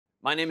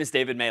My name is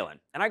David Malan,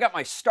 and I got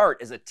my start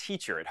as a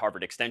teacher at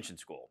Harvard Extension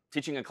School,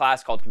 teaching a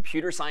class called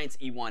Computer Science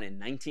E1 in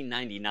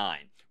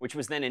 1999, which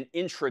was then an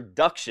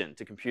introduction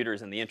to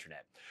computers and the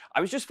internet. I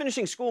was just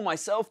finishing school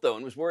myself, though,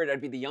 and was worried I'd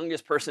be the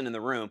youngest person in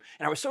the room,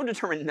 and I was so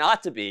determined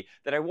not to be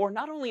that I wore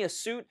not only a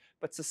suit,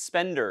 but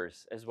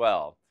suspenders as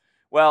well.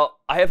 Well,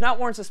 I have not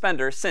worn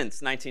suspenders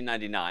since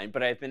 1999,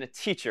 but I have been a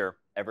teacher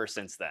ever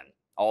since then,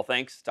 all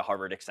thanks to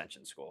Harvard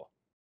Extension School.